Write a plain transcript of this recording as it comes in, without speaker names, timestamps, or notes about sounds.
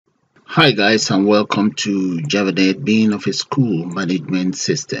Hi guys, and welcome to Java NetBeans of a school management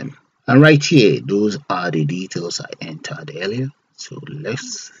system. And right here, those are the details I entered earlier. So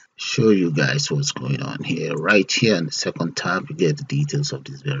let's show you guys what's going on here. Right here in the second tab, you get the details of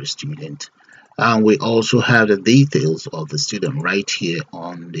this very student. And we also have the details of the student right here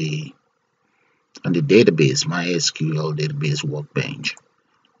on the database, MySQL Database Workbench.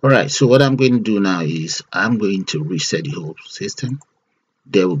 Alright, so what I'm going to do now is I'm going to reset the whole system.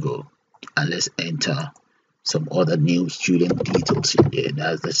 There we go. And let's enter some other new student details in there.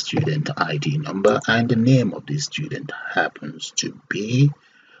 That's the student ID number, and the name of this student happens to be,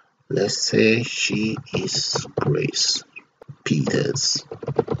 let's say she is Grace Peters,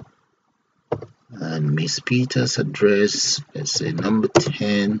 and Miss Peters' address, let's say number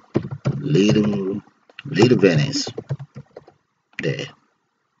 10 Little Venice. There,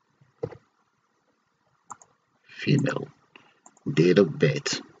 female, date of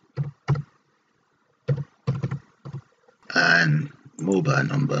birth and mobile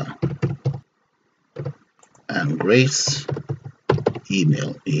number, and Grace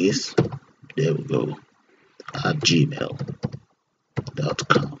email is, there we go, at gmail.com,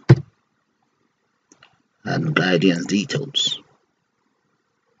 and guardian's details,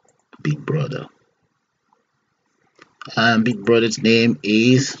 Big Brother, and Big Brother's name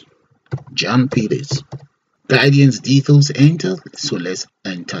is John Peters. Guardian's details entered, so let's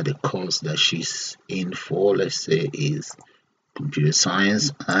enter the course that she's in for. Let's say is computer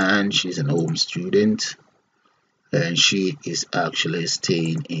science, and she's an home student, and she is actually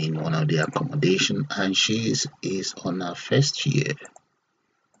staying in one of the accommodation, and she is on her first year.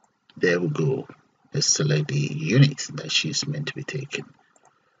 There we go. Let's select the unit that she's meant to be taking.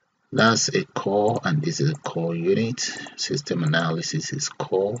 That's a core, and this is a core unit. System analysis is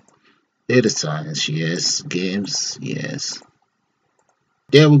core. Data science, yes. Games, yes.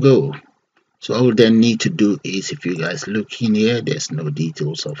 There we go. So all we then need to do is, if you guys look in here, there's no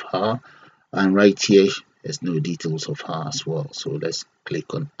details of her, and right here there's no details of her as well. So let's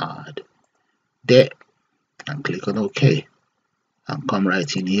click on add there and click on OK, and come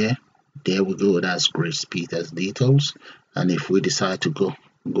right in here. There we go. That's Grace Peters details. And if we decide to go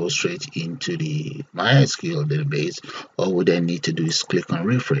straight into the MySQL database, all we then need to do is click on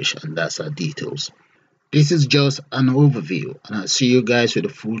refresh, and that's our details. This is just an overview, and I'll see you guys with a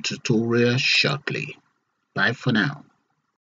full tutorial shortly. Bye for now.